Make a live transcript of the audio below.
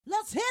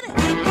Let's hit it.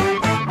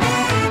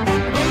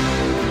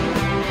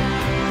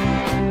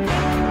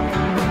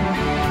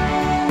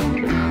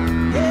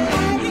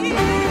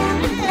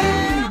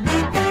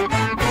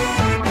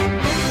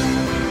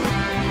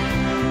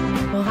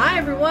 Well, hi,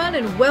 everyone,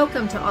 and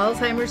welcome to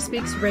Alzheimer's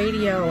Speaks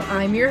Radio.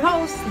 I'm your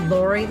host,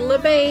 Lori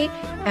LeBay,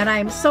 and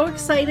I'm so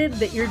excited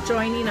that you're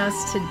joining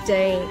us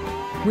today.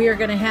 We are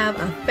going to have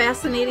a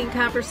fascinating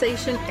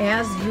conversation,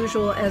 as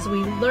usual, as we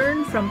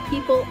learn from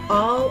people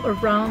all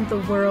around the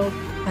world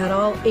at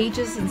all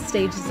ages and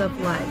stages of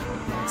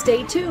life.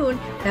 Stay tuned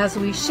as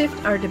we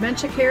shift our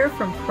dementia care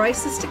from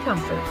crisis to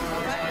comfort.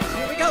 All right,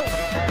 here we go.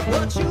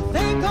 What you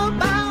think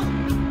about,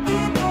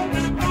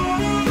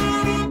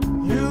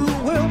 you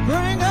will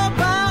bring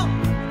about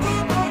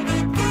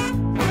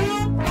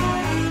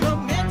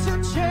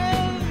dementia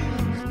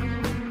change.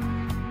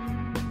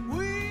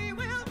 We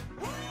will.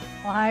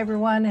 Well, hi,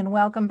 everyone, and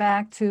welcome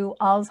back to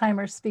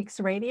Alzheimer's Speaks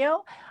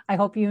Radio. I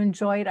hope you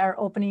enjoyed our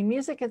opening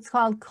music. It's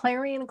called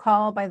Clarion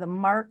Call by the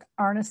Mark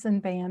Arneson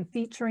Band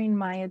featuring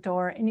Maya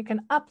Dore, and you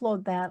can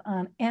upload that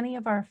on any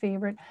of our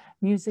favorite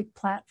music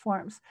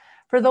platforms.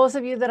 For those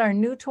of you that are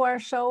new to our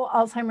show,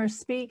 Alzheimer's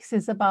Speaks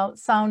is about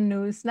sound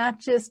news,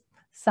 not just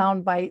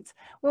sound bites.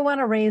 We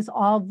want to raise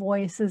all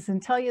voices and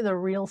tell you the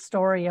real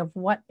story of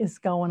what is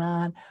going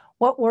on,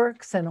 what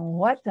works and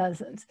what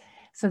doesn't,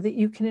 so that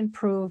you can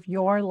improve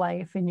your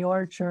life and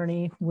your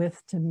journey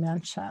with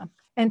dementia.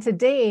 And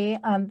today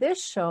on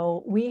this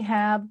show, we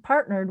have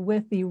partnered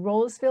with the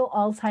Roseville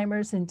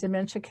Alzheimer's and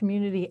Dementia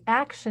Community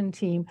Action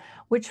Team,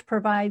 which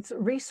provides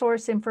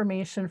resource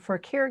information for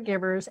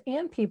caregivers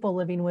and people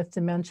living with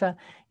dementia,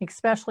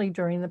 especially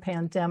during the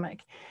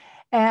pandemic.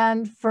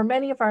 And for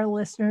many of our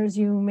listeners,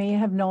 you may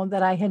have known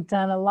that I had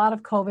done a lot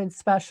of COVID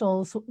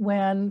specials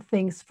when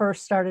things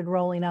first started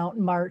rolling out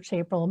in March,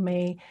 April,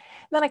 May.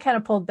 Then I kind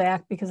of pulled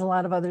back because a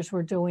lot of others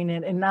were doing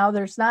it. And now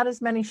there's not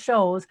as many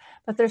shows,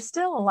 but there's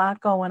still a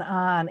lot going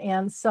on.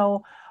 And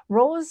so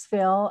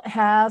Roseville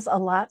has a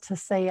lot to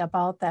say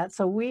about that.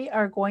 So we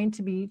are going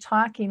to be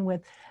talking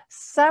with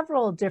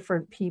several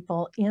different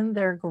people in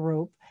their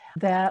group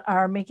that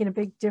are making a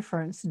big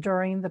difference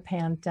during the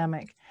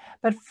pandemic.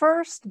 But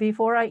first,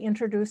 before I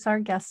introduce our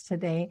guest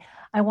today,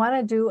 I want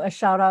to do a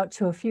shout out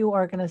to a few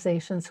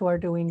organizations who are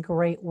doing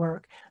great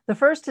work. The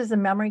first is the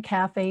Memory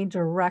Cafe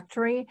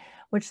Directory,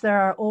 which there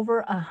are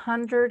over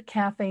 100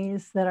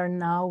 cafes that are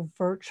now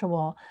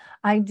virtual.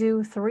 I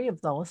do 3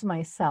 of those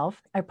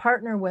myself. I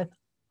partner with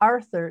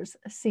Arthur's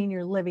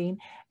Senior Living,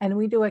 and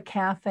we do a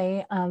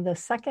cafe on the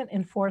 2nd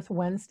and 4th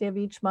Wednesday of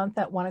each month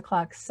at 1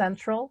 o'clock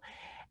Central.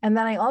 And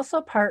then I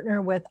also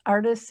partner with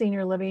Artist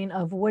Senior Living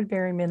of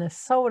Woodbury,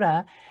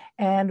 Minnesota,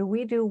 and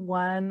we do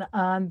one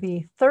on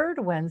the 3rd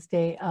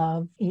Wednesday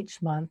of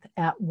each month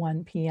at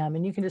 1 p.m.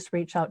 And you can just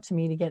reach out to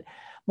me to get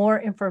more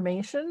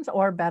information,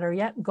 or better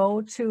yet,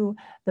 go to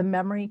the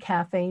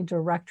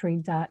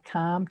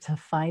memorycafedirectory.com to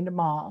find them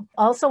all.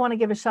 Also want to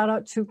give a shout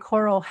out to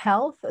Coral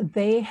Health.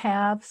 They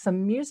have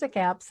some music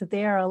apps that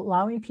they are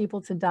allowing people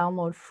to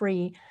download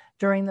free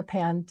during the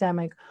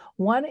pandemic.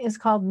 One is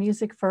called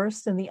Music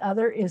First, and the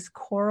other is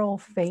Coral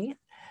Faith.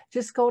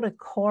 Just go to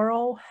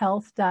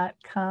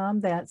coralhealth.com.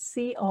 That's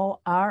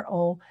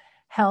CORO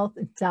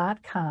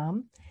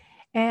health.com.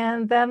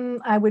 And then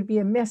I would be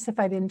amiss if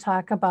I didn't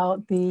talk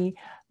about the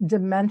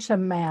Dementia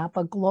Map,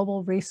 a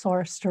global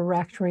resource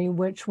directory,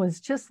 which was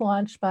just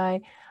launched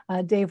by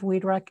Dave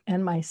Wiedrich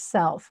and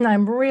myself. And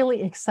I'm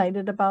really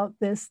excited about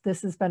this.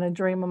 This has been a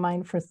dream of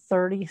mine for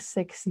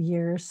 36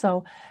 years.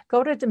 So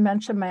go to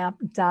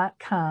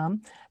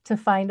dementiamap.com to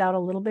find out a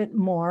little bit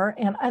more.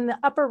 And on the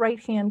upper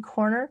right-hand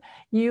corner,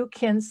 you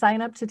can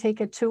sign up to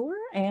take a tour,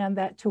 and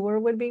that tour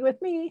would be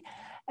with me.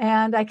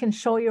 And I can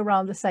show you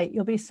around the site.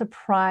 You'll be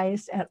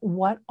surprised at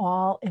what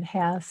all it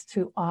has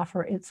to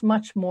offer. It's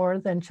much more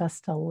than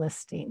just a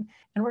listing.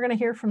 And we're going to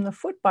hear from the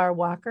Foot Bar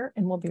Walker,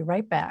 and we'll be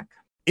right back.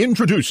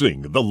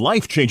 Introducing the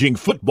life-changing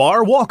Foot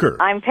Bar Walker.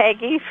 I'm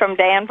Peggy from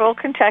Danville,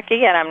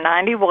 Kentucky, and I'm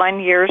 91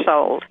 years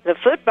old. The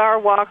Foot Bar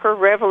Walker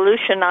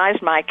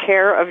revolutionized my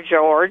care of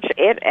George.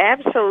 It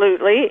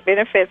absolutely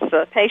benefits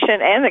the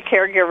patient and the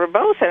caregiver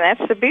both, and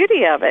that's the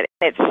beauty of it.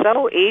 It's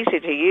so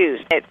easy to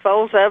use. It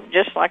folds up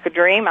just like a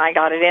dream. I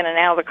got it in and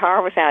out of the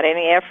car without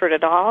any effort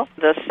at all.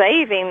 The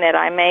saving that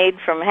I made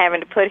from having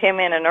to put him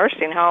in a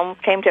nursing home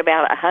came to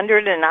about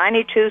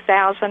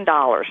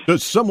 $192,000.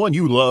 Does someone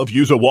you love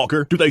use a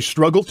walker? Do they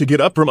struggle to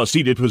get up from a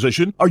seated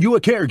position? Are you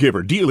a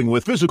caregiver dealing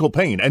with physical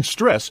pain and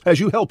stress as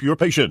you help your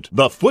patient?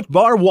 The Foot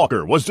Bar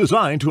Walker was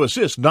designed to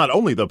assist not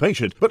only the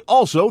patient, but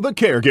also the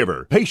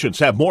caregiver. Patients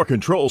have more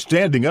control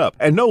standing up,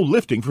 and no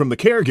lifting from the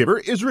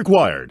caregiver is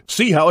required.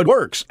 See how it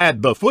works at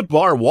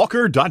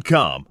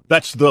thefootbarwalker.com.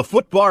 That's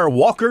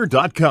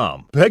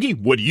thefootbarwalker.com. Peggy,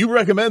 would you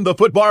recommend the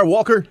Foot Bar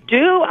Walker?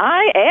 Do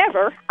I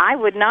ever? I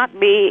would not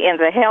be in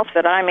the health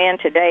that I'm in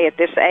today at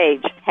this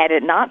age had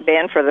it not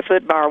been for the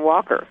Foot Bar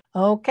Walker.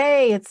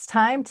 Okay, it's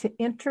time to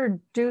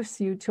introduce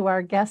you to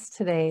our guest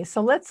today.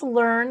 So let's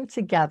learn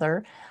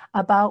together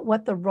about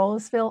what the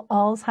Roseville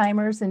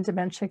Alzheimer's and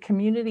Dementia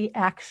Community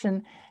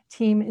Action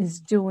team is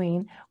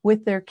doing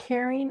with their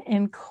caring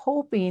and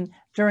coping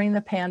during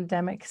the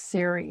pandemic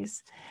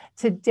series.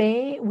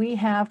 Today, we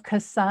have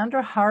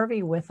Cassandra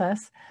Harvey with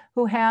us,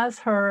 who has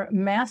her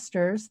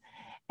master's,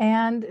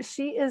 and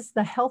she is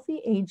the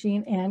Healthy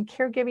Aging and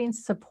Caregiving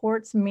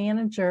Supports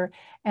Manager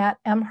at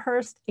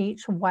Amherst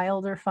H.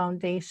 Wilder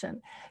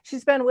Foundation.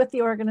 She's been with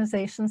the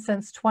organization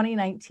since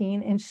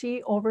 2019, and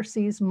she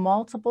oversees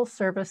multiple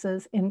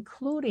services,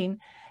 including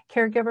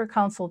caregiver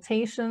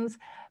consultations,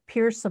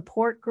 peer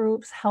support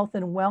groups, health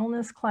and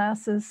wellness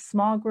classes,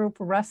 small group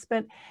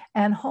respite,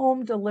 and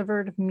home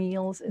delivered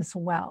meals as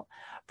well.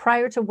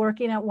 Prior to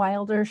working at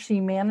Wilder,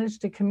 she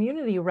managed a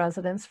community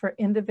residence for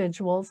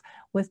individuals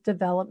with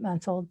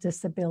developmental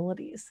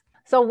disabilities.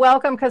 So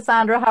welcome,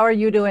 Cassandra. How are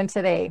you doing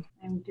today?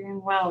 I'm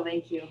doing well,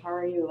 thank you. How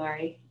are you,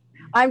 Laurie?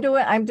 I'm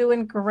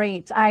doing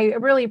great. I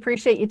really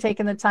appreciate you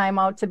taking the time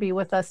out to be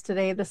with us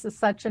today. This is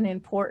such an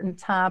important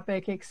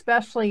topic,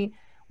 especially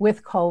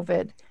with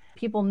COVID.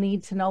 People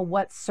need to know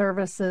what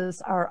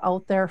services are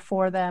out there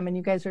for them, and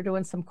you guys are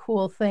doing some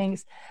cool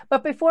things.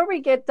 But before we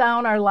get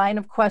down our line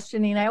of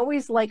questioning, I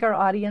always like our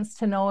audience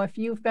to know if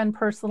you've been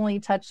personally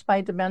touched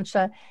by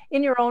dementia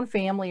in your own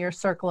family or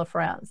circle of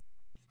friends.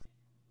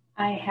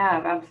 I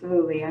have,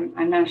 absolutely.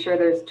 I'm not sure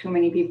there's too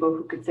many people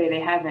who could say they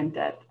haven't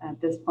at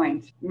this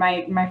point.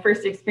 My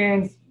first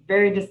experience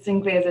very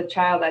distinctly as a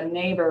child, a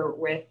neighbor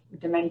with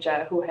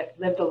dementia who had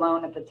lived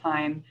alone at the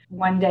time.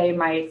 One day,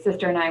 my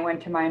sister and I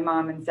went to my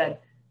mom and said,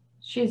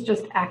 "She's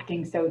just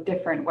acting so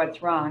different.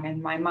 What's wrong?"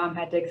 And my mom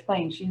had to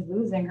explain, she's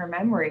losing her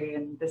memory.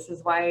 And this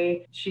is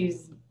why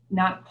she's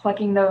not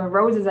plucking the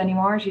roses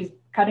anymore. She's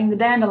cutting the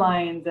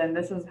dandelions. And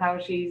this is how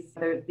these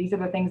are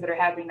the things that are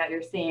happening that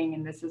you're seeing.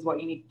 And this is what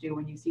you need to do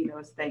when you see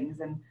those things.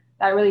 And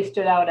that really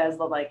stood out as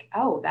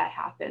oh, that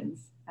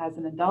happens. As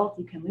an adult,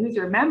 you can lose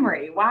your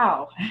memory.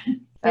 Wow.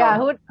 Yeah,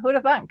 who'd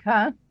have thunk,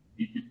 huh?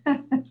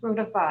 Who'd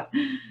have thought?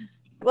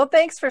 Well,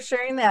 thanks for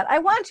sharing that. I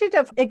want you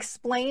to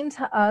explain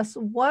to us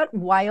what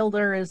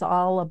Wilder is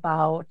all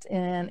about,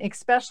 and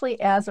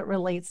especially as it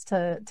relates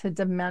to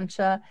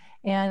dementia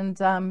and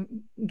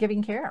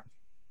giving care.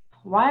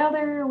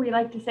 Wilder, we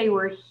like to say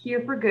we're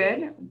here for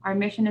good. Our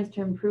mission is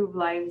to improve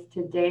lives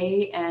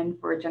today and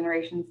for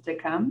generations to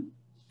come.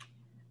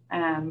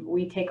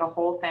 We take a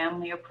whole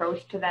family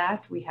approach to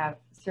that. We have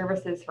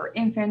services for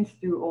infants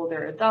through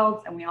older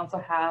adults, and we also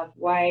have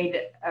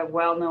a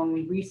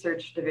well-known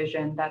research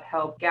division that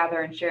help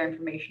gather and share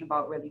information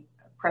about really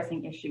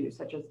pressing issues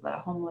such as the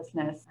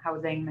homelessness,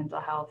 housing, mental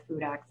health,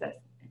 food access,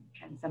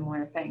 and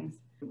similar things.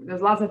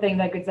 There's lots of things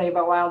I could say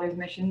about Wilder's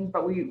mission,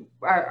 but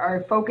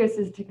our focus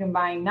is to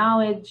combine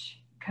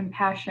knowledge,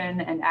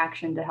 compassion, and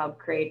action to help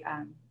create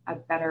a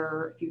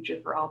better future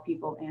for all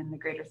people in the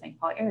greater St.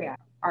 Paul area.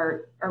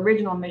 Our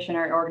original mission,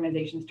 our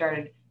organization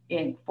started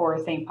for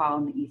St. Paul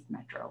in the East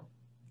Metro.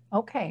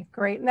 Okay,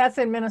 great. And that's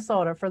in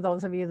Minnesota, for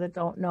those of you that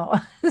don't know.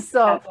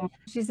 So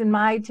she's in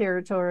my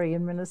territory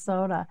in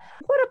Minnesota.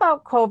 What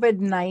about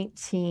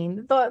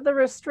COVID-19? The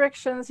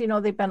restrictions,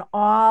 they've been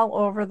all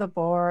over the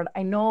board.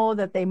 I know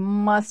that they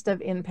must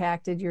have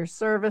impacted your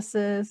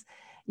services,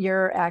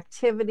 your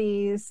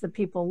activities, the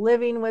people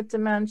living with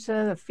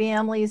dementia, the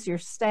families, your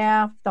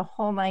staff, the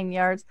whole 9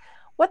 yards.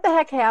 What the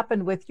heck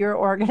happened with your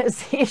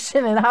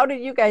organization, and how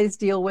did you guys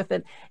deal with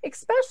it,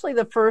 especially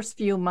the first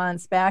few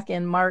months back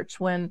in March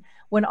when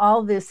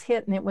all this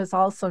hit and it was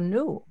also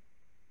new?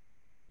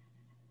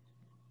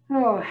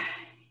 Oh,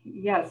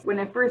 yes. When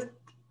it first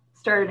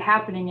started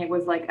happening, it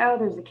was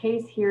there's a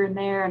case here and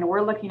there, and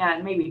we're looking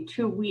at maybe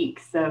 2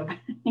 weeks of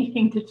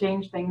needing to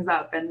change things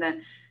up. And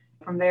then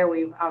from there,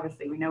 we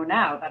know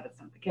now that it's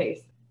not the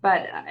case.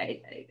 But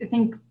I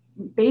think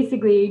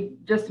basically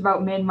just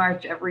about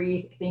mid-March,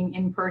 everything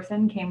in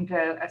person came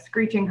to a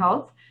screeching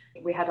halt.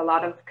 We had a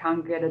lot of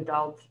congregate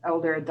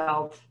older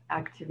adult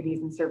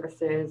activities and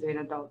services. We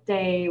had adult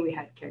day, we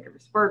had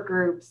caregiver support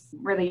groups.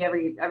 Really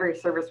every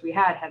service we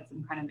had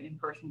some kind of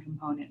in-person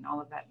component, and all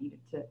of that needed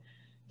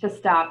to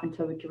stop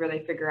until we could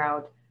really figure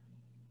out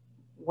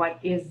what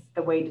is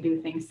the way to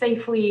do things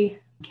safely.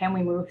 Can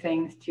we move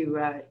things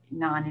to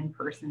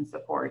non-in-person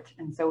support?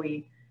 And so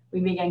we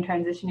began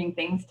transitioning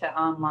things to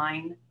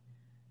online.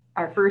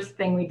 Our first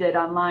thing we did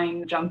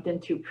online, jumped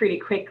into pretty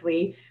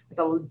quickly with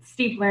a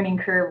steep learning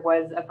curve,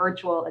 was a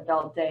virtual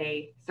adult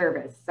day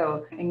service.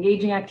 So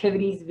engaging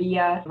activities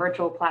via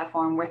virtual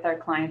platform with our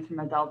clients from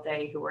adult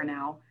day who are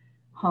now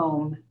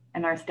home,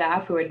 and our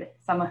staff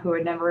some who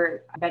had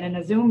never been in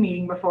a Zoom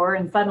meeting before,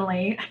 and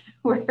suddenly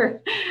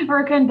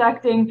we're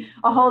conducting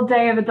a whole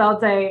day of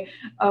adult day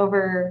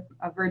over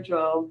a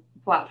virtual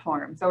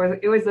platform. So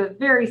it was a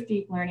very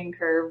steep learning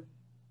curve.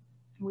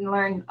 We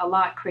learned a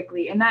lot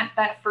quickly. And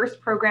that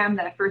first program,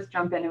 that first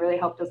jump in, it really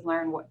helped us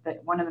learn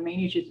one of the main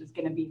issues was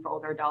going to be for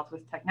older adults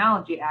was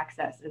technology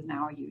access is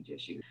now a huge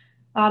issue.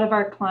 A lot of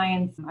our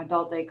clients,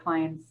 adult day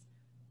clients,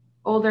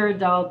 older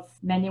adults,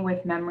 many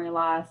with memory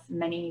loss,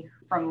 many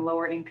from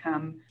lower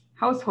income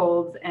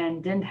households,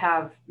 and didn't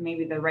have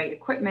maybe the right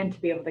equipment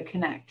to be able to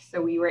connect.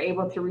 So we were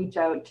able to reach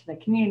out to the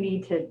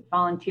community, to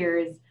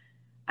volunteers,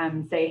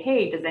 say,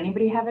 hey, does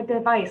anybody have a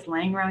device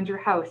laying around your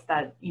house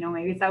that,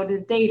 maybe it's out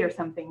of date or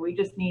something? It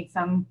just needs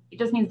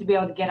to be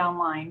able to get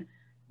online,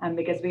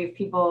 because we have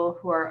people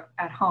who are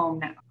at home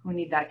now who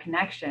need that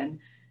connection.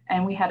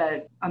 And we had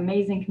an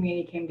amazing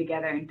community came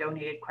together and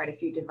donated quite a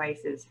few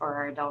devices for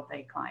our adult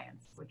day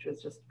clients, which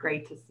was just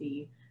great to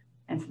see.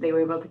 And so they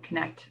were able to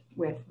connect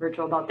with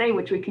Virtual Adult Day,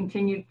 which we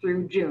continued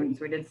through June.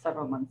 So we did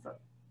several months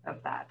of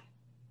that.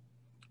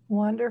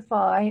 Wonderful.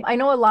 I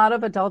know a lot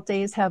of adult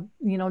days have,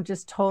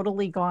 just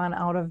totally gone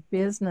out of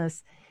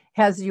business.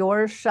 Has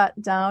yours shut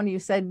down? You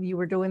said you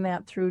were doing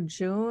that through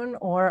June,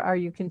 or are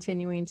you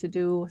continuing to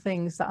do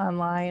things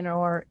online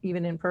or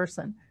even in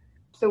person?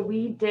 So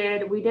we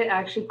did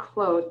actually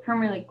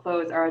permanently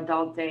close our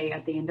adult day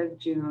at the end of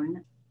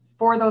June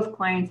for those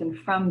clients. And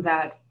from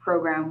that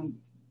program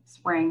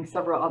sprang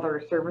several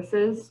other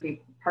services.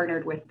 We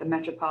partnered with the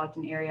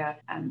Metropolitan Area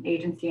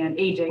Agency on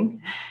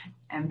Aging,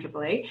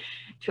 MAAA,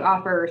 to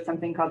offer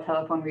something called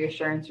telephone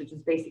reassurance, which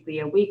is basically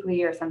a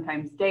weekly or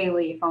sometimes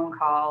daily phone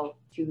call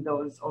to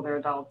those older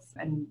adults.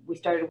 And we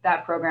started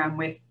that program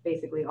with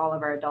basically all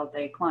of our adult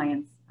day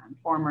clients,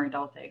 former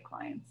adult day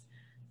clients,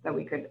 so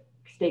we could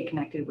stay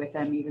connected with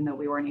them even though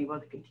we weren't able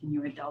to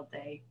continue adult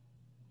day.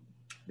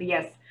 But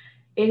yes,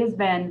 it has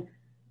been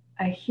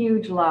a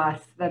huge loss.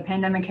 The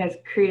pandemic has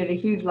created a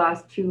huge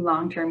loss to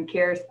long-term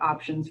care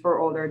options for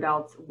older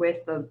adults,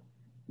 with the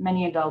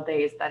many adult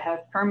days that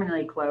have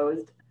permanently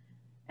closed.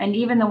 And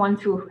even the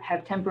ones who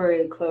have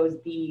temporarily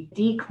closed, the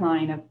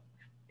decline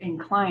in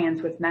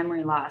clients with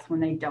memory loss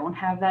when they don't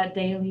have that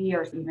daily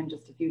or even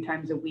just a few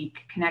times a week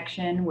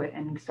connection with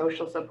and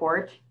social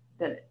support,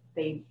 that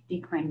they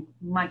decline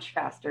much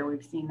faster.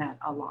 We've seen that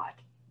a lot.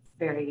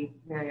 Very,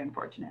 very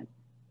unfortunate.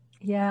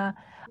 Yeah.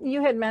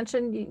 You had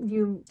mentioned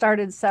you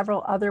started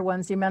several other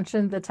ones. You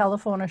mentioned the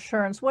telephone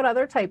assurance. What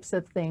other types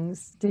of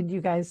things did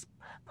you guys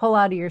pull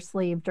out of your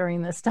sleeve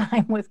during this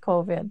time with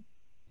COVID?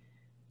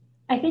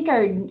 I think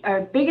our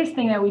biggest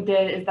thing that we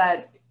did is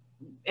that,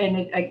 and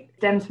it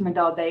stems from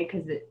adult day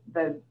because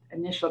the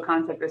initial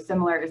concept was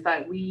similar, is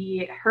that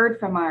we heard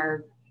from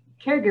our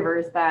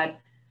caregivers that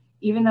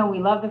even though we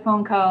love the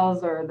phone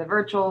calls or the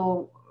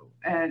virtual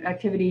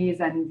activities,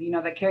 and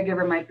the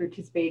caregiver might be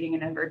participating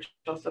in a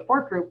virtual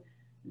support group,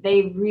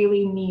 they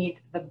really need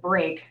the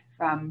break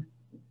from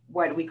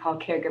what we call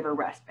caregiver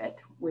respite,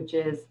 which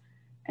is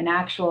an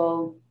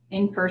actual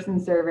in-person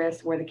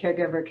service where the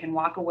caregiver can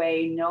walk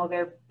away, know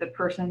the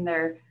person,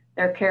 their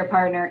care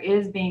partner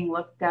is being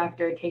looked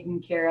after,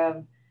 taken care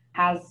of,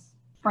 has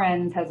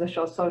friends, has a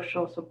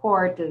social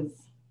support, is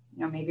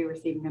maybe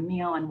receiving a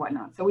meal and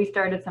whatnot. So we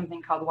started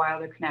something called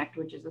Wilder Connect,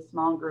 which is a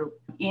small group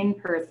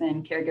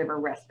in-person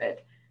caregiver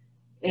respite.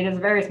 It is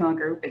a very small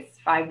group. It's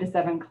 5 to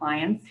 7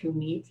 clients who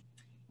meet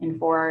in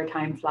 4-hour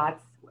time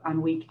slots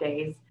on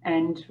weekdays.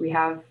 And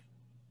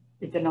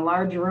it's in a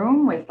large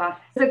room with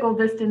physical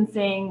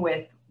distancing,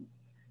 with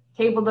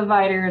table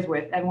dividers,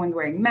 with everyone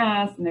wearing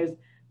masks. And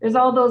there's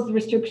all those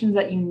restrictions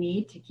that you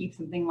need to keep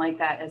something like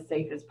that as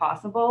safe as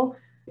possible,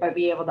 but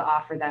be able to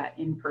offer that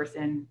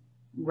in-person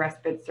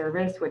respite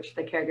service, which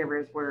the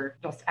caregivers were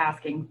just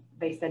asking.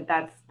 They said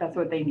that's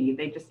what they need.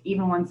 They just,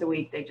 even once a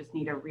week, they just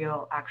need a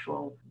real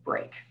actual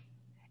break.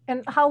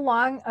 And how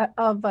long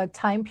of a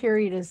time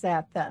period is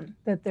that then,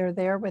 that they're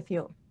there with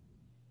you?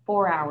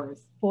 4 hours.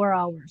 4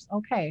 hours.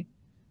 Okay.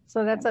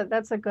 So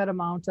that's a good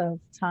amount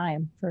of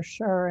time for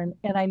sure.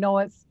 And I know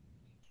it's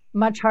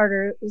much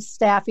harder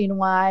staffing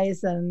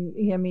wise,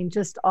 and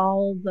just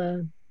all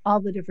the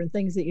different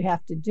things that you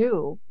have to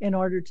do in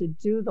order to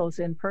do those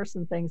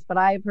in-person things. But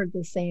I've heard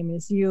the same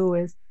as you,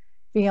 is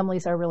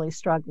families are really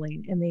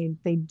struggling, and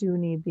they do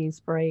need these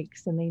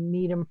breaks, and they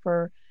need them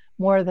for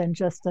more than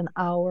just an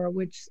hour,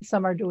 which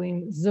some are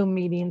doing Zoom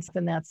meetings,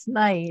 and that's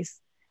nice,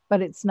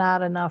 but it's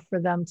not enough for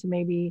them to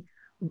maybe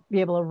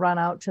be able to run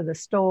out to the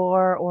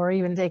store or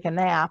even take a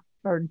nap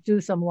or do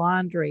some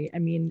laundry. I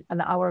mean, an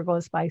hour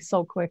goes by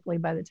so quickly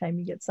by the time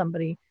you get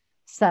somebody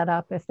set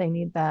up if they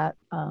need that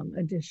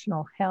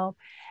additional help.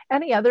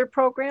 Any other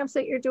programs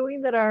that you're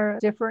doing that are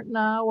different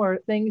now, or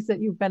things that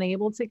you've been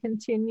able to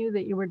continue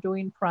that you were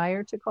doing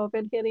prior to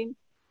COVID hitting?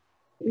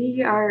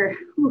 There's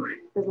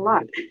a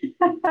lot.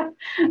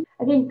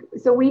 I think,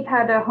 so we've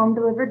had home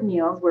delivered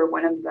meals. We're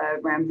one of the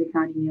Ramsey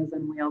County Meals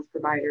on Wheels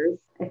providers.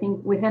 I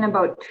think within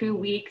about 2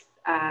 weeks,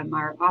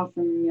 our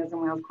awesome Meals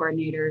on Wheels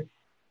coordinator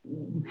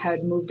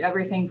had moved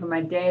everything from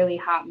a daily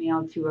hot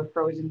meal to a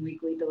frozen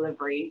weekly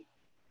delivery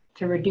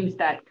to reduce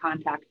that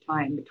contact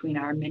time between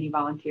our many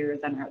volunteers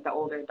and the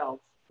older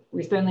adults.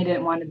 We certainly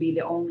didn't want to be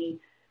the only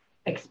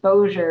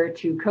exposure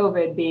to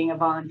COVID, being a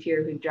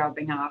volunteer who's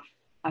dropping off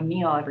a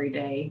meal every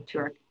day to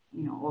our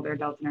older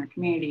adults in our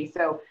community.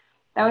 So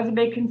that was a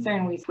big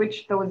concern. We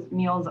switched those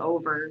meals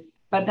over,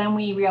 but then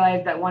we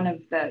realized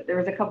that there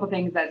was a couple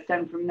things that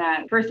stemmed from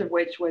that. First of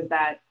which was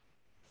that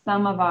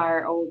some of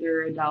our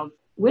older adults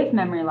with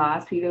memory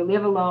loss who either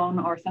live alone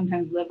or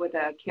sometimes live with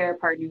a care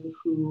partner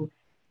who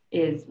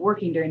is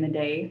working during the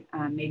day,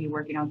 maybe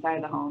working outside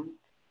of the home,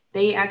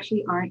 they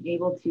actually aren't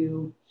able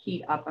to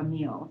heat up a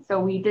meal. So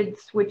we did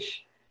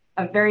switch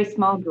a very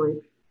small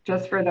group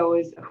just for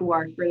those who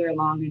are further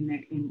along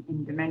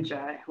in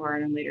dementia, who are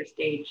in a later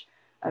stage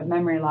of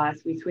memory loss,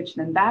 we switched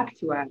them back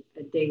to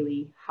a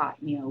daily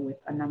hot meal with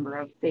a number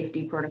of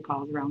safety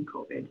protocols around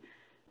COVID.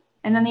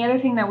 And then the other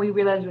thing that we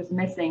realized was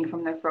missing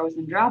from the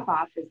frozen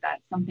drop-off is that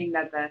something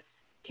that the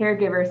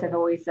caregivers have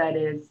always said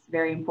is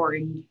very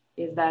important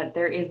is that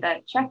there is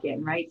that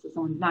check-in, right? So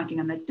someone's knocking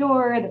on the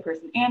door, the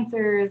person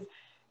answers,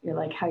 you're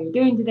like, how you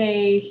doing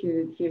today?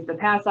 Here's the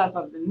pass-off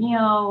of the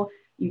meal.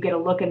 You get a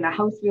look in the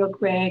house real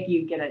quick.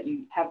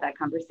 You have that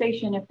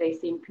conversation. If they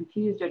seem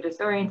confused or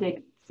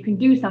disoriented, you can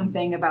do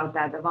something about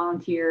that. The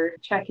volunteer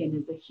check-in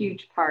is a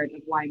huge part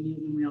of why Meals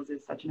on Wheels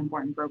is such an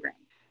important program.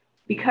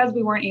 Because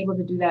we weren't able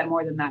to do that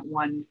more than that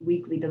one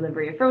weekly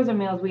delivery of frozen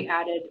meals, we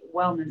added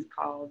wellness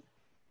calls.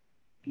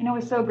 And it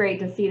was so great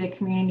to see the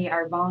community,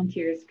 our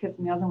volunteers, because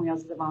Meals on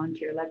Wheels is a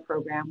volunteer-led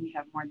program. We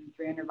have more than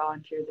 300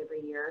 volunteers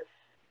every year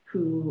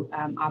who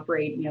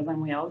operate Meals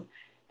on Wheels.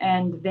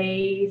 And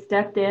they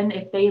stepped in.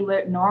 If they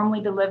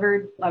normally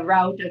delivered a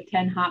route of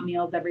 10 hot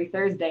meals every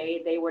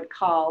Thursday, they would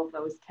call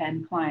those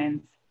 10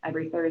 clients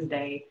every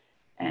Thursday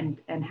and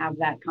have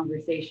that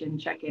conversation,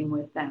 check in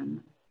with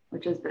them,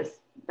 which has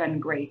been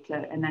great.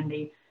 And then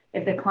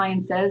if the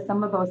client says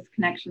some of those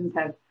connections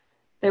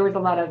there was a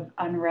lot of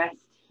unrest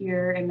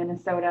here in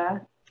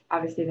Minnesota,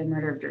 obviously the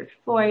murder of George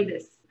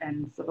Floyd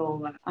and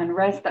civil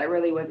unrest that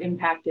really was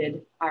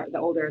impacted the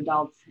older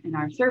adults in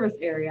our service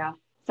area.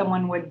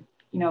 Someone would,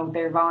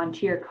 their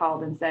volunteer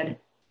called and said,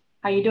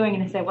 how you doing?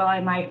 And they said,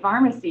 well, my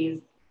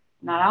pharmacy's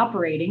not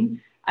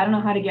operating. I don't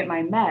know how to get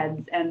my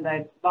meds. And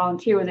the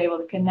volunteer was able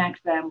to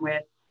connect them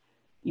with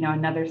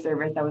another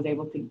service that was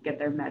able to get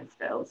their meds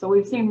filled. So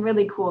we've seen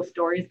really cool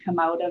stories come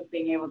out of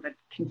being able to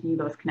continue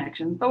those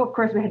connections. But of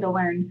course, we had to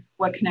learn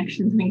what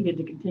connections we needed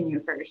to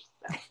continue first.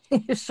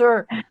 So.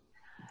 Sure.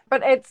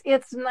 But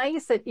it's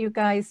nice that you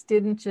guys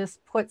didn't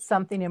just put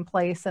something in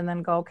place and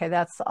then go, okay,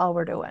 that's all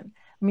we're doing.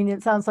 I mean,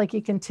 it sounds like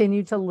you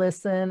continue to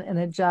listen and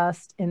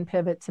adjust and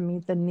pivot to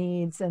meet the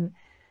needs. And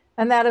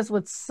that is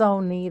what's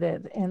so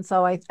needed. And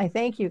so I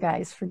thank you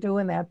guys for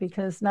doing that,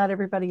 because not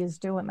everybody is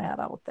doing that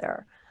out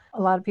there.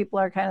 A lot of people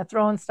are kind of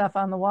throwing stuff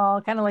on the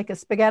wall, kind of like a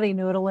spaghetti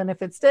noodle. And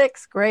if it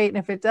sticks, great. And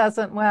if it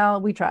doesn't,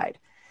 well, we tried.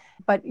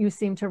 But you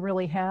seem to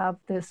really have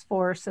this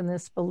force and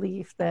this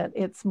belief that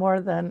it's more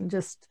than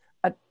just,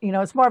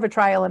 it's more of a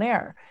trial and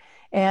error.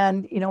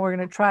 And, we're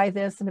going to try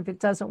this. And if it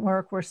doesn't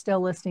work, we're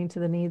still listening to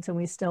the needs, and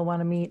we still want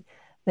to meet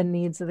the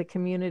needs of the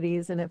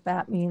communities. And if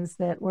that means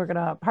that we're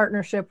going to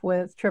partnership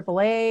with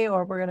AAA,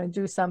 or we're going to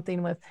do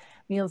something with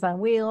Meals on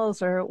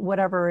Wheels, or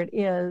whatever it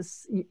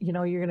is,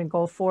 you're going to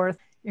go forth.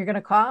 You're going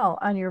to call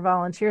on your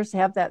volunteers. To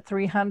have that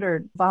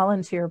 300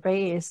 volunteer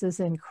base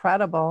is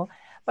incredible.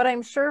 But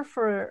I'm sure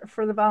for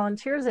the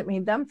volunteers, it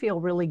made them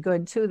feel really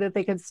good too, that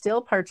they could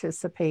still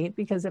participate,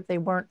 because if they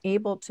weren't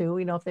able to,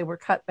 if they were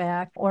cut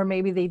back, or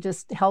maybe they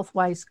just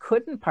health-wise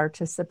couldn't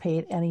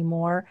participate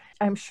anymore,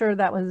 I'm sure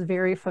that was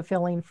very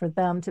fulfilling for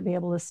them to be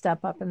able to step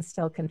up and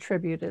still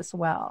contribute as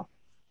well.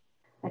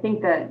 I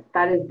think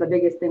that is the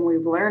biggest thing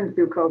we've learned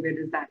through COVID,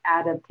 is that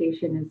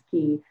adaptation is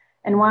key.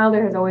 And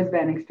Wilder has always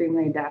been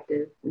extremely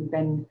adaptive. We've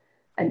been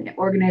an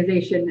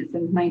organization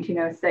since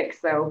 1906,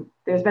 so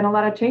there's been a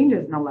lot of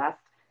changes in the last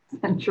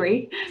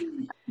century.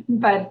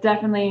 But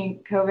definitely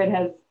COVID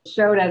has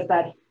showed us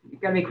that you've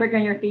got to be quick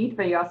on your feet,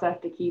 but you also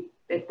have to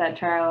it's that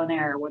trial and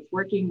error. What's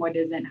working, what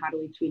isn't, how do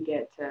we tweak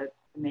it to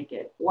make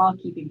it while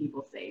keeping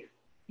people safe?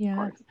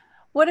 Yeah.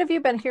 What have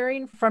you been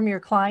hearing from your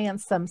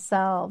clients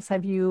themselves?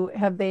 Have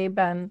they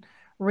been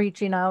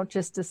reaching out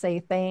just to say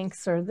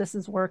thanks, or this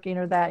is working,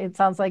 or that? It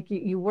sounds like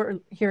you were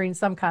hearing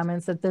some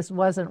comments that this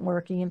wasn't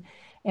working,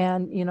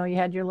 and you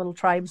had your little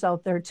tribes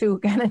out there too,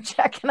 kind of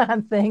checking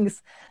on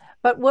things.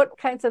 But what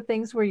kinds of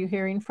things were you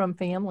hearing from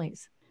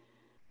families?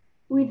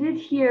 We did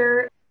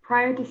hear,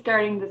 prior to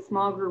starting the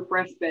small group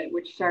respite,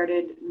 which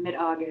started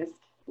mid-August,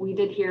 we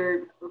did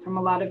hear from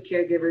a lot of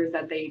caregivers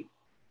that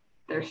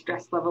their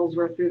stress levels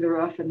were through the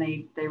roof, and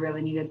they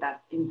really needed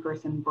that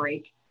in-person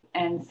break.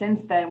 And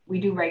since then,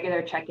 we do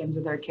regular check-ins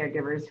with our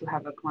caregivers who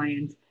have a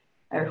client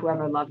or who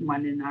have a loved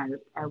one in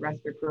our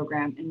respite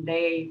program, and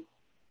they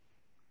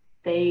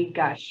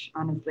gush,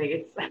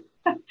 honestly.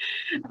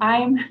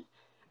 I'm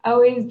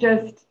always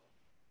just,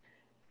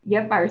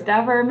 yep, our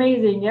staff are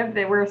amazing. Yep,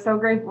 we're so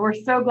great. We're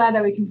so glad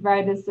that we can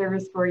provide this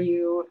service for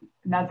you.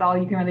 And that's all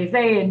you can really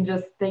say. And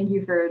just thank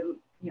you for,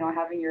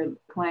 having your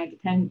client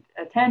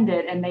attend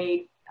it. And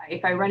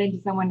if I run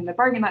into someone in the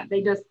parking lot,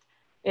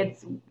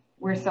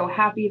 we're so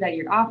happy that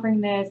you're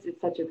offering this.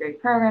 It's such a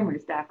great program. Your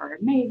staff are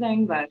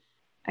amazing. The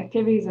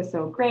activities are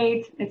so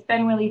great. It's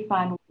been really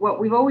fun.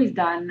 What we've always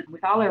done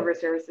with all of our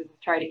services is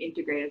try to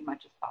integrate as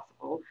much as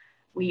possible.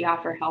 We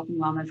offer health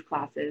and wellness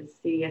classes,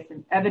 CDS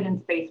and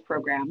evidence-based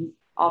programs,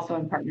 also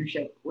in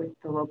partnership with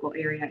the local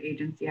area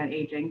agency on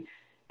aging.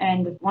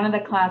 And one of the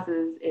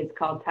classes is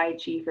called Tai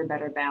Chi for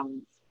Better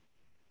Balance.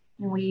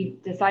 And we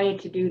decided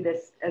to do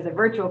this as a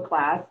virtual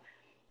class,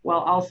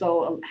 while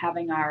also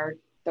having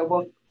so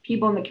both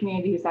people in the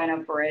community who sign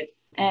up for it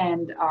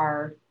and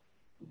our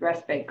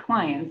respite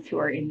clients who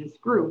are in this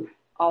group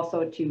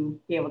also to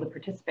be able to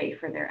participate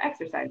for their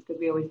exercise, because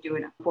we always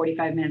do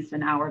 45 minutes to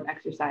an hour of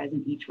exercise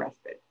in each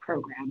respite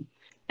program.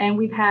 And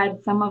we've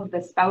had some of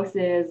the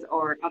spouses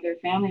or other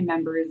family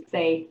members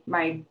say,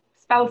 my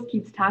spouse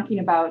keeps talking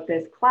about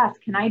this class,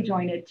 can I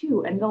join it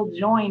too? And they'll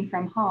join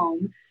from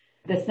home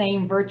the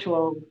same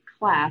virtual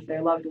class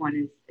their loved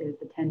one is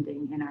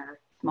attending in our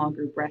small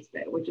group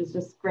respite, which is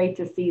just great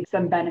to see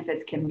some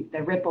benefits,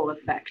 the ripple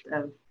effect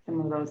of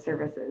some of those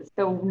services.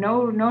 So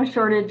no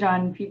shortage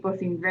on people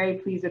seem very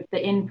pleased with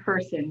the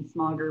in-person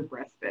small group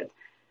respite.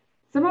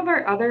 Some of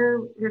our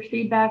other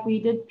feedback, we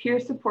did peer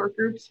support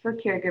groups for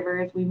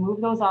caregivers. We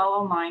moved those all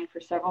online for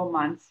several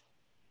months.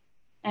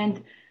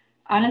 And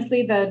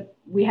honestly,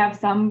 we have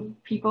some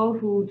people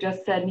who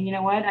just said, you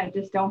know what, I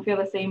just don't feel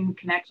the same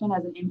connection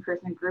as an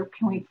in-person group.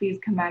 Can we please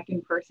come back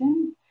in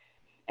person?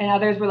 And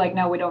others were like,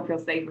 no, we don't feel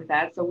safe with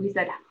that. So we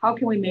said, how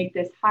can we make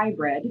this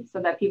hybrid so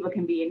that people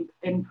can be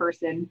in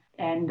person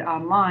and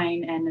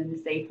online and in a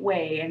safe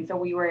way? And so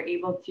we were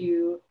able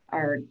to,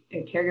 our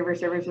caregiver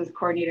services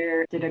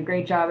coordinator did a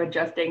great job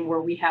adjusting where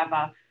we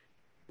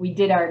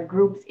did our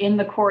groups in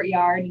the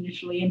courtyard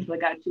initially until it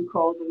got too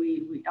cold.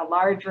 We a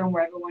large room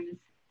where everyone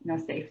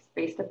is safe,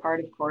 spaced apart,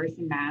 of course,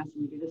 and masks,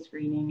 and we do the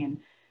screening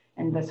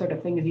and the sort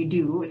of things you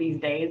do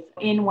these days.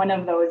 In one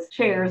of those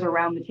chairs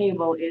around the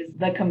table is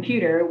the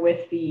computer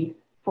with the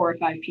 4 or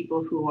 5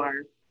 people who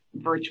are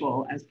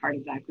virtual as part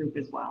of that group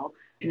as well,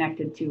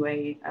 connected to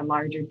a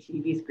larger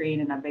TV screen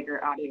and a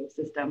bigger audio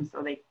system,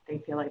 so they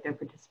feel like they're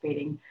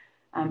participating.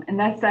 And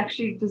that's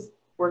actually just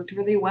worked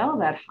really well,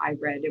 that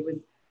hybrid.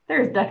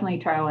 There's definitely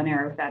trial and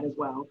error with that as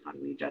well. How do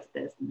we adjust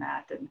this and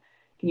that? And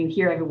can you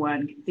hear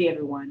everyone, can see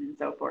everyone, and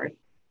so forth.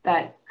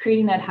 That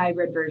creating that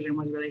hybrid version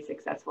was really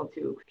successful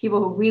too. People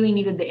who really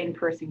needed the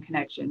in-person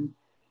connection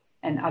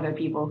and other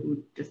people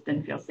who just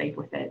didn't feel safe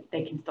with it,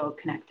 they can still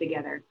connect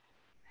together.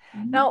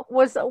 Now,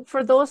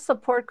 for those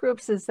support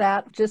groups, is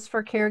that just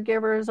for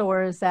caregivers,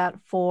 or is that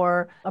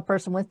for a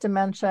person with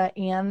dementia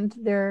and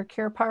their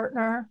care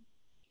partner?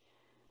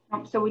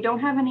 So we don't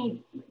have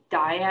any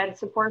dyad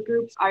support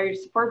groups. Our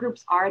support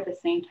groups are at the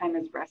same time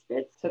as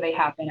respite, so they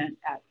happen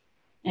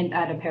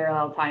at a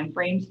parallel time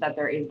frame, so that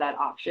there is that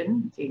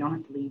option. So you don't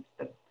have to leave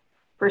the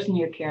person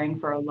you're caring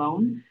for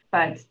alone,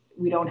 but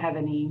we don't have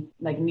any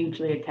like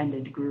mutually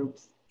attended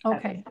groups.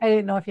 Okay. I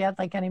didn't know if you had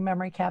like any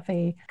memory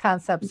cafe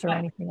concepts or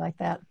anything like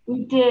that.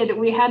 We did.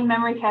 We had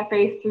memory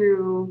cafe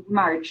through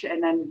March,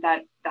 and then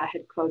that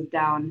had closed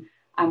down.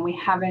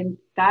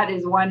 That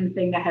is one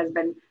thing that has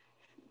been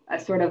a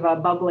sort of a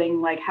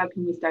bubbling, like, how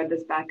can we start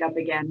this back up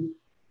again?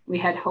 We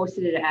had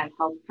hosted it at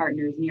Health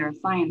Partners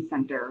Neuroscience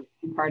Center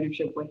in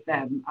partnership with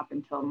them up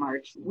until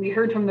March. We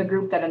heard from the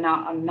group that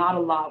not a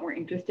lot were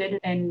interested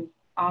in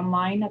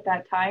online at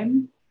that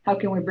time. How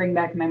can we bring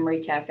back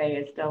Memory Cafe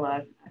is still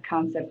a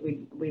concept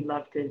we'd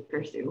love to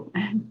pursue.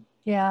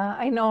 Yeah,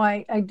 I know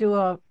I do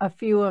a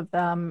few of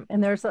them,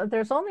 and there's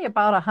only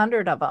about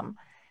 100 of them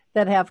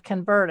that have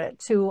converted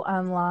to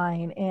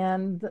online.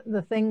 And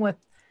the thing with,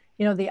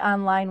 the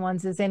online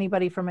ones is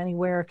anybody from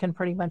anywhere can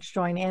pretty much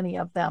join any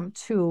of them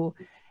too.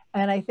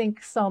 And I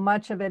think so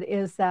much of it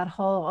is that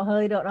whole,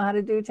 I don't know how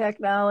to do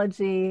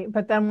technology.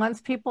 But then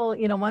once people,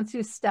 once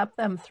you step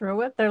them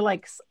through it, they're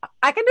like,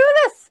 I can do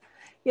this.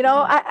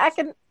 I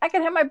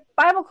can have my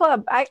Bible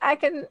club. I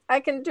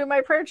can do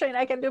my prayer chain.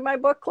 I can do my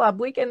book club.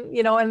 We can,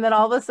 and then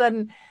all of a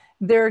sudden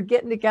they're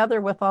getting together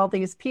with all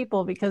these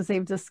people because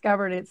they've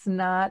discovered it's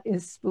not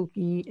as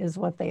spooky as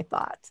what they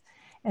thought.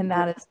 And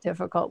that is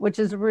difficult, which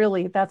is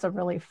that's a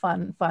really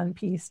fun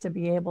piece to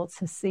be able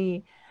to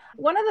see.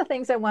 One of the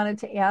things I wanted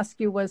to ask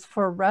you was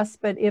for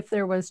respite, if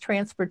there was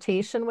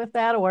transportation with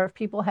that, or if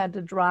people had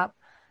to drop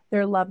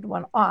their loved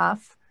one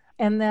off.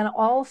 And then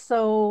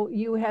also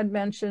you had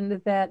mentioned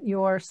that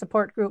your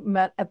support group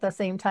met at the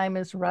same time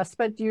as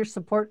respite. Do your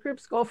support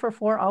groups go for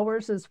 4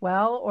 hours as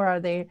well, or are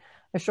they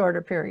a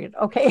shorter period?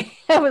 Okay,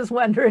 I was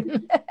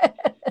wondering.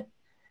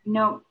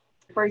 No.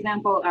 For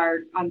example,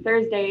 on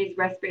Thursdays,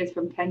 respite is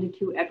from 10 to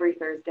 2 every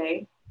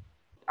Thursday.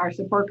 Our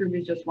support group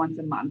is just once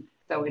a month.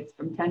 So it's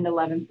from 10 to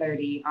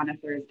 11:30 on a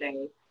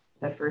Thursday,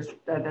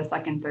 the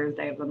second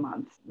Thursday of the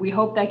month. We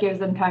hope that gives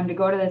them time to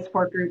go to the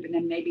support group and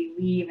then maybe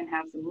leave and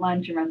have some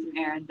lunch and run some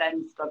errands,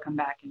 then still come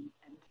back and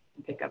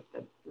pick up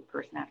the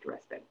person after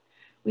respite.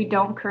 We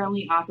don't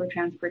currently offer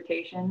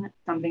transportation,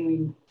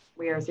 something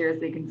we are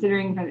seriously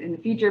considering in the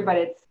future, but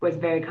it was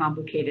very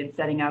complicated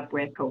setting up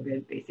with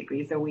COVID,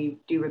 basically. So we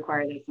do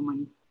require that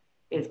someone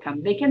is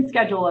coming. They can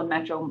schedule a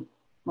Metro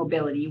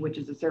Mobility, which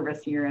is a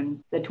service here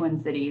in the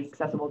Twin Cities,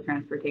 accessible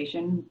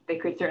transportation. They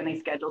could certainly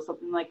schedule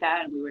something like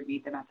that, and we would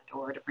meet them at the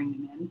door to bring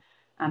them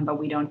in. But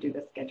we don't do the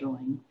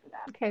scheduling for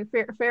that. Okay,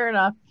 fair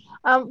enough.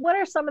 What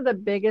are some of the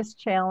biggest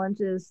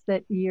challenges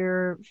that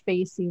you're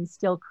facing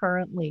still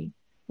currently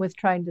with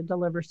trying to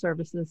deliver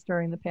services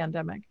during the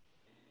pandemic?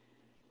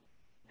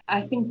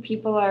 I think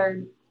people are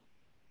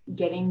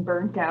getting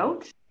burnt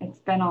out. It's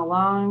been a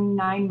long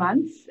 9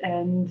 months,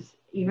 and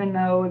even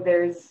though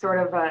there's sort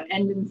of an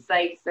end in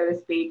sight, so to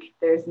speak,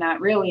 there's not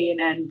really an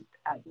end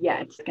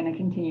yet. It's going to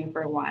continue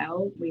for a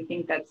while. We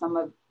think that some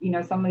of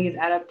these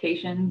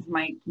adaptations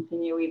might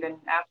continue even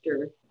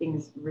after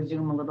things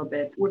resume a little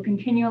bit. We're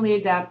continually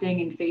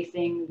adapting and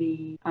facing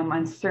the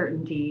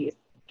uncertainty.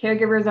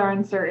 Caregivers are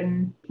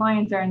uncertain,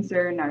 clients are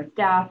uncertain, our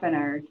staff and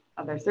our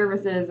other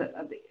services.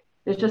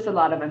 There's just a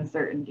lot of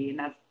uncertainty, and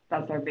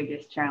that's our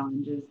biggest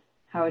challenge, is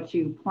how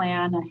to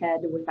plan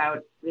ahead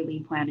without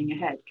really planning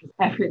ahead, because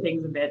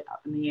everything's a bit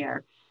up in the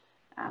air.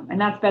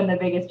 And that's been the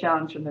biggest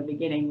challenge from the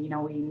beginning.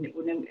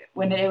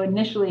 When it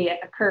initially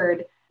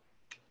occurred,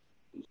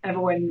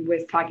 everyone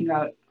was talking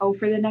about,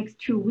 for the next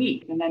 2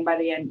 weeks. And then by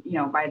the end,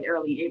 by the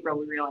early April,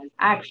 we realized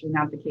actually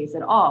not the case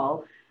at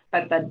all.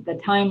 But the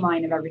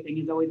timeline of everything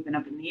has always been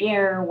up in the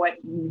air. What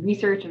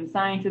research and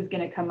science is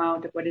going to come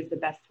out? What is the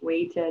best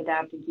way to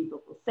adapt and keep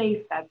people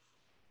safe?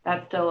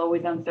 That's still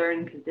always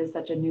uncertain because it is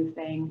such a new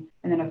thing.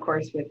 And then, of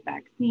course, with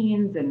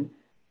vaccines and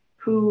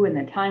who and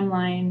the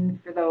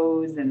timeline for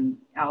those and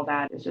all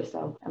that, is just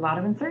a lot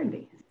of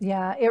uncertainty.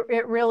 Yeah,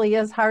 it really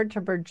is hard to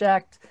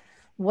project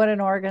what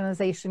an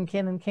organization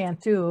can and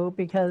can't do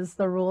because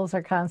the rules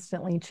are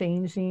constantly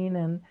changing.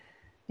 And,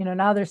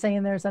 now they're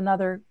saying there's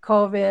another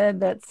COVID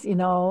that's,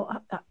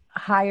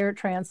 higher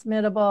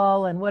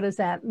transmittable. And what does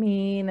that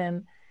mean?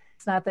 And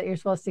it's not that you're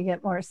supposed to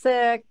get more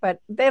sick, but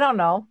they don't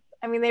know.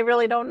 I mean, they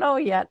really don't know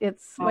yet.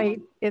 It's way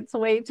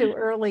too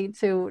early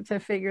to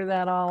figure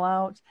that all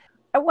out.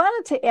 I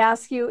wanted to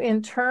ask you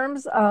in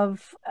terms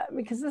of,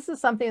 because this is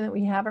something that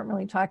we haven't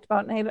really talked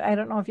about, and I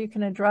don't know if you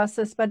can address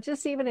this, but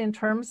just even in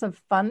terms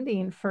of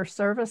funding for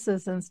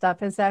services and stuff,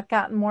 has that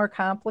gotten more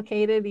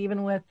complicated,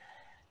 even with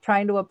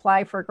trying to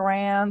apply for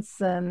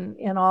grants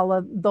and all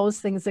of those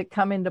things that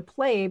come into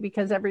play,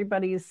 because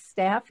everybody's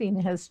staffing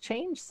has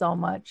changed so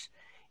much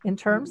in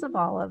terms of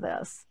all of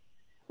this?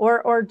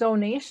 Or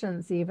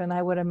donations even,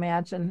 I would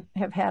imagine,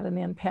 have had an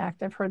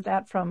impact. I've heard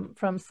that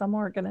from some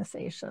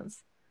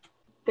organizations.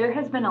 There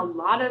has been a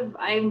lot of,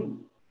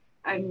 I'm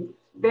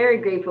very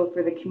grateful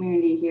for the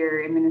community here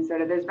in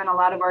Minnesota. There's been a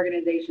lot of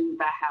organizations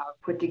that have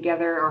put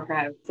together or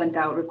have sent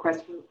out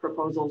requests for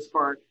proposals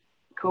for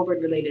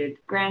COVID-related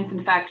grants.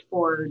 In fact,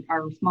 for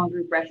our small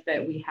group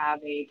respite, we have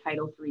a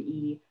Title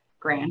III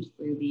grant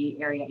through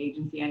the Area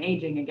Agency on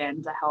Aging,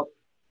 again, to help,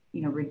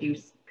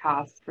 reduce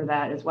costs for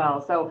that as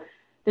well. So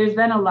there's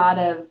been a lot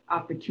of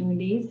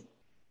opportunities.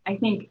 I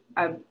think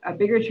a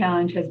bigger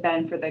challenge has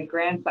been for the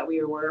grants that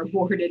we were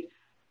awarded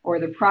or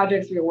the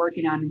projects we were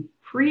working on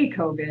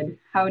pre-COVID,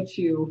 how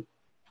to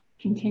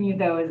continue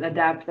those,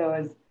 adapt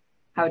those,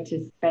 how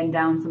to spend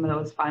down some of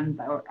those funds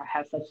that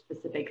have such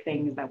specific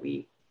things that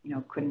we,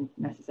 couldn't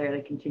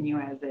necessarily continue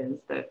as is.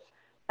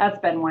 That's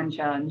been one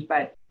challenge,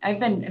 but I've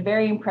been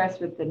very impressed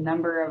with the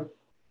number of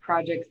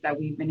projects that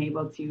we've been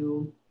able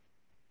to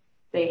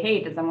say,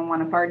 hey, does someone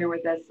want to partner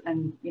with us?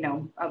 And,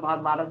 a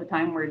lot of the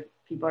time where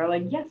people are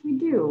like, yes, we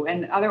do.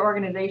 And other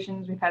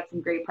organizations, we've had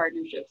some great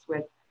partnerships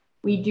with.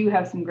 We do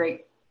have some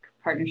great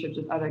partnerships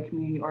with other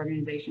community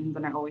organizations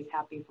and are always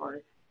happy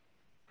for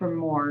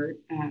more,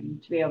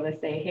 to be able to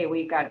say, hey,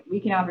 we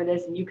can offer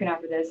this and you can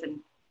offer this, and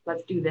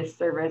let's do this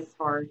service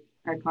for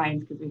our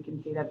clients because we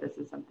can see that this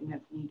is something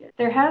that's needed.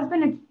 There has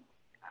been,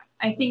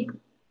 I think,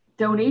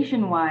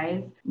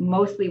 donation-wise,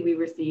 mostly we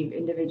receive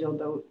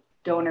individual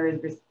donors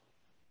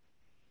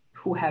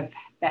who have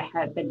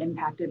been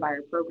impacted by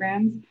our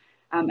programs,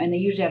 and they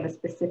usually have a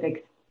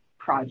specific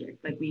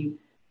project. Like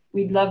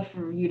we'd love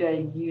for you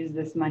to use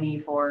this money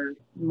for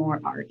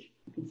more art.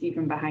 You can see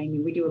from behind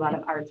me, we do a lot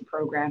of arts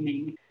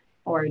programming,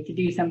 or to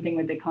do something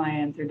with the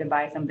clients, or to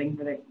buy something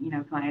for the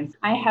clients.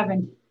 I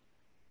haven't,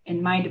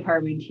 in my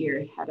department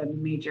here, had a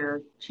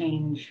major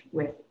change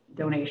with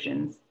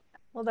donations.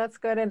 Well, that's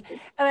good. And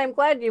I'm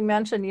glad you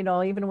mentioned,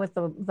 even with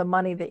the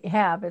money that you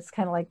have, it's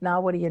kind of like, now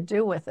what do you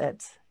do with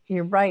it?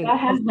 You're right. That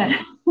has been.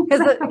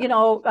 Because,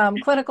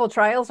 clinical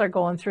trials are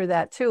going through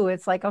that too.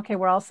 It's like, okay,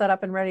 we're all set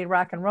up and ready to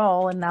rock and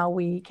roll, and now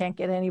we can't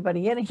get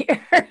anybody in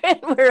here. And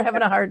we're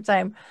having a hard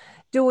time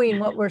doing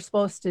what we're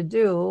supposed to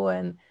do.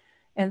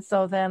 And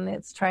so then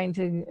it's trying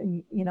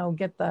to,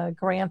 get the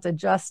grant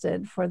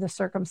adjusted for the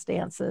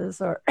circumstances,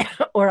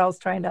 or else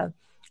trying to,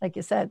 like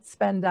you said,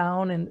 spend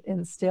down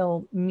and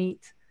still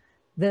meet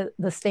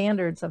the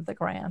standards of the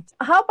grant.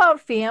 How about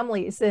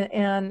families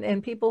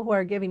and people who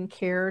are giving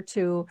care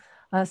to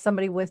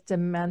somebody with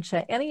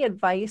dementia? Any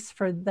advice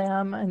for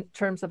them in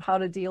terms of how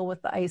to deal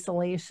with the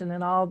isolation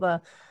and all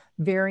the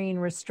varying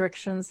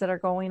restrictions that are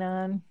going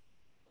on?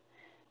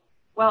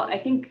 Well, I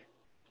think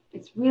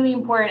it's really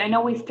important. I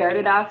know we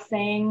started off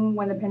saying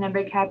when the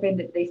pandemic happened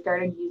that they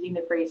started using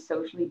the phrase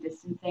socially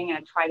distancing, and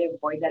I try to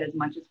avoid that as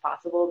much as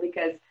possible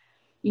because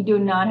you do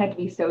not have to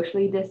be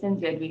socially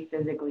distanced, you have to be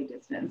physically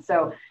distanced.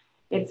 So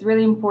it's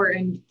really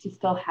important to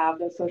still have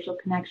those social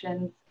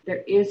connections.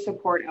 There is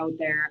support out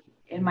there.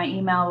 In my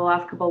email the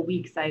last couple of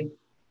weeks, I've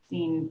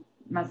seen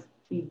must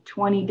be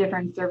 20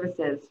 different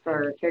services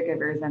for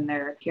caregivers and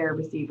their care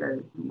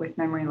receiver with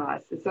memory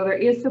loss. So there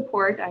is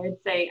support. I would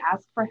say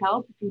ask for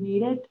help if you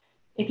need it.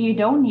 if you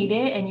don't need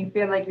it and you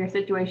feel like your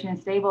situation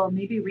is stable,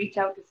 maybe reach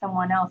out to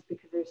someone else,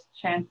 because there's a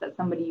chance that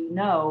somebody you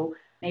know,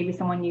 maybe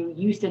someone you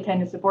used to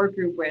attend a support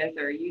group with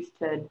or used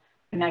to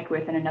connect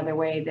with in another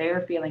way,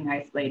 they're feeling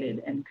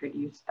isolated and could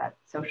use that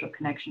social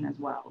connection as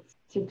well.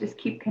 So just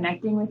keep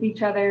connecting with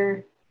each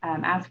other,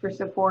 ask for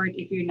support.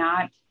 If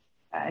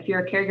you're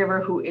a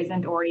caregiver who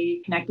isn't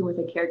already connected with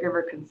a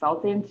caregiver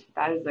consultant,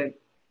 that is a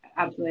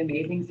absolutely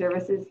amazing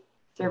service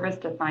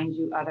to find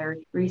you other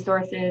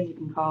resources. You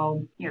can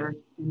call here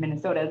in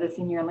Minnesota, the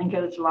senior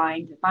linkage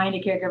line, to find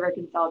a caregiver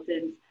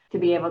consultant, to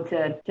be able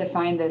to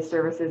find the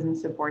services and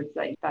supports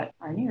that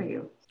are near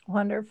you.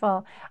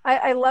 Wonderful.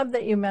 I love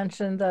that you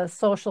mentioned the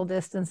social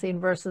distancing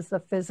versus the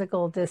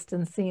physical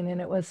distancing. And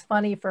it was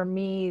funny for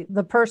me,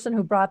 the person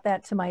who brought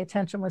that to my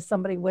attention was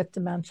somebody with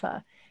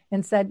dementia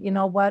and said, you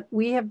know what,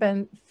 we have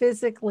been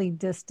physically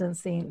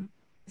distancing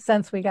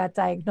since we got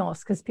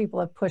diagnosed because people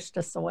have pushed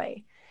us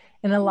away.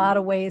 In a lot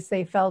of ways,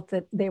 they felt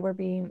that they were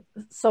being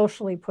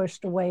socially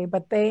pushed away,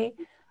 but they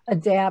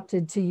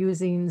adapted to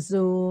using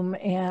Zoom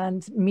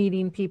and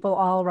meeting people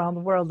all around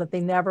the world that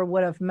they never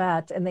would have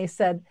met. And they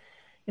said,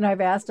 you know,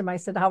 I've asked them, I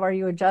said, how are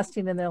you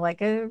adjusting? And they're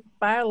like,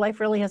 our life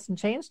really hasn't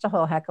changed a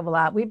whole heck of a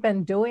lot. We've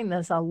been doing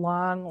this a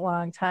long,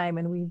 long time,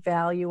 and we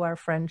value our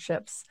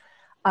friendships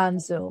on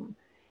Zoom.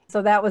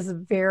 So that was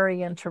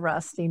very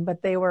interesting,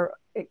 but they were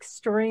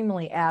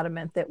extremely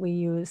adamant that we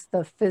use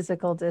the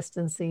physical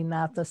distancing,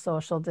 not the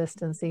social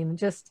distancing.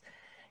 Just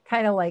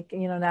kind of like,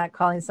 you know, not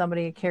calling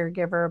somebody a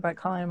caregiver, but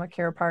calling them a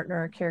care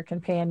partner, a care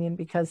companion,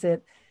 because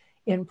it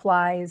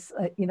implies,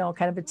 you know,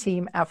 kind of a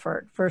team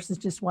effort versus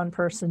just one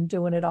person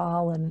doing it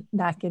all and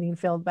not getting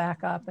filled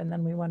back up. And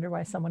then we wonder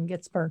why someone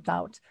gets burnt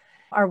out.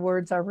 Our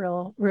words are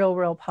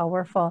real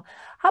powerful.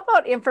 How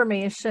about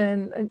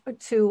information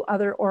to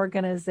other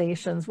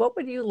organizations? What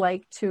would you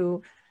like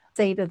to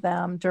say to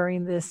them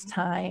during this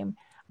time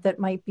that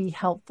might be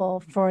helpful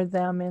for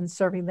them in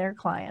serving their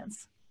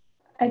clients?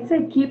 I'd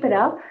say keep it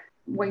up.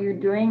 What you're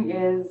doing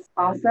is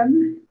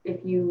awesome.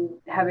 If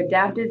you have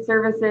adapted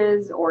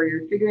services or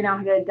you're figuring out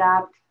how to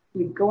adapt,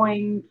 keep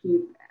going,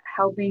 keep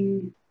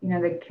helping. You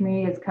know, the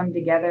community has come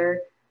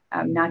together,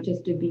 not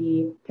just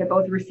to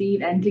both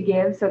receive and to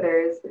give. So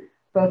there's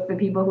both the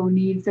people who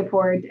need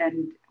support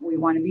and we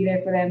want to be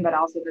there for them, but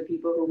also the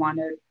people who want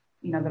to,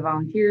 you know, the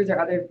volunteers or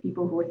other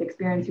people who with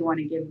experience who want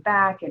to give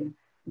back and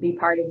be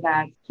part of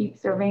that. Keep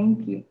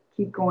serving,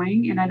 keep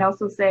going. And I'd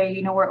also say,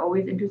 you know, we're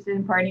always interested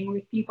in partnering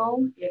with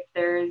people. If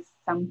there's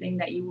something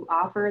that you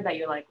offer that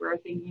you're like, we're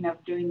thinking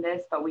of doing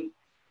this, but we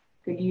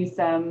could use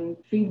some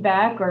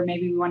feedback, or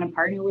maybe we want to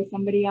partner with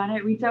somebody on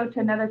it, reach out to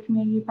another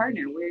community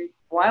partner.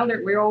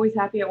 We're always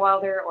happy at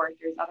Wilder, or if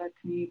there's other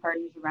community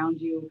partners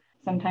around you.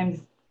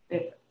 Sometimes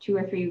if 2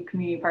 or 3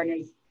 community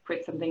partners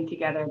put something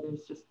together,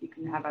 you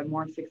can have a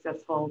more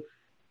successful,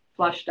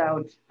 flushed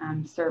out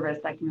service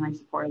that can really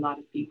support a lot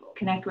of people.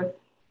 Connect with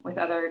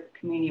other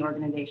community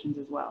organizations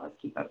as well as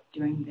keep up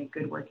doing the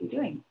good work you're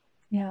doing.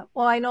 Yeah,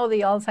 well, I know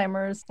the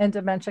Alzheimer's and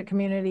Dementia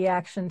Community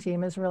Action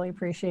Team has really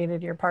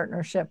appreciated your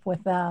partnership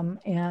with them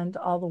and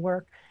all the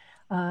work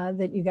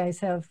that you guys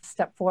have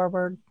stepped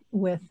forward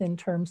with in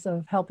terms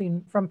of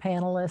helping from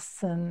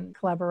panelists and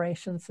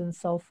collaborations and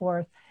so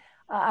forth.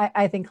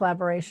 I think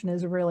collaboration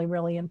is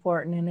really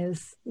important and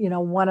is, you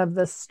know, one of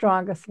the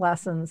strongest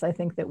lessons I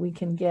think that we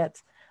can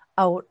get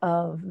out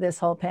of this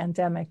whole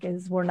pandemic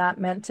is we're not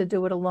meant to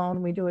do it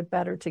alone. We do it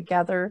better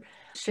together,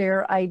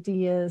 share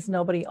ideas.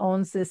 Nobody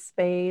owns this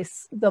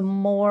space. The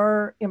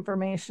more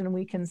information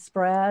we can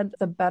spread,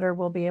 the better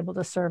we'll be able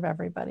to serve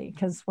everybody,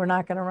 because we're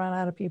not going to run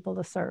out of people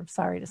to serve,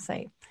 sorry to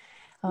say.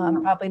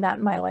 Probably not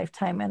in my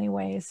lifetime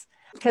anyways.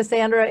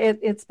 Cassandra,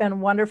 it's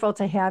been wonderful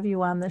to have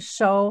you on the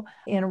show.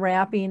 In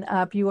wrapping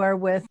up, you are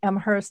with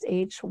Amherst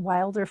H.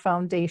 Wilder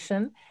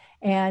Foundation,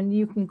 and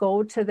you can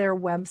go to their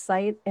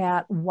website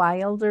at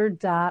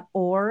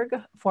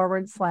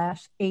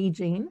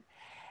wilder.org/aging.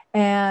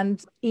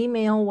 And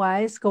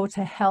email-wise, go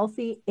to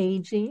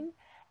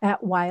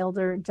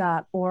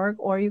healthyaging@wilder.org,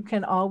 or you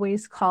can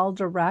always call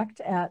direct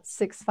at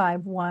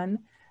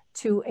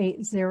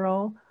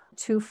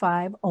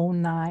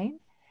 651-280-2509.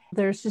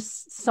 There's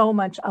just so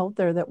much out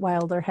there that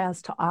Wilder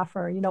has to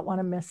offer. You don't want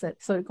to miss it.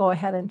 So go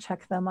ahead and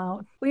check them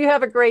out. Well, you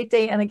have a great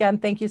day. And again,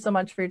 thank you so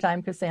much for your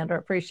time, Cassandra.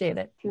 Appreciate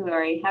it. Thank you,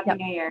 Lori.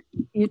 Happy New Year.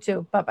 You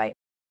too. Bye-bye.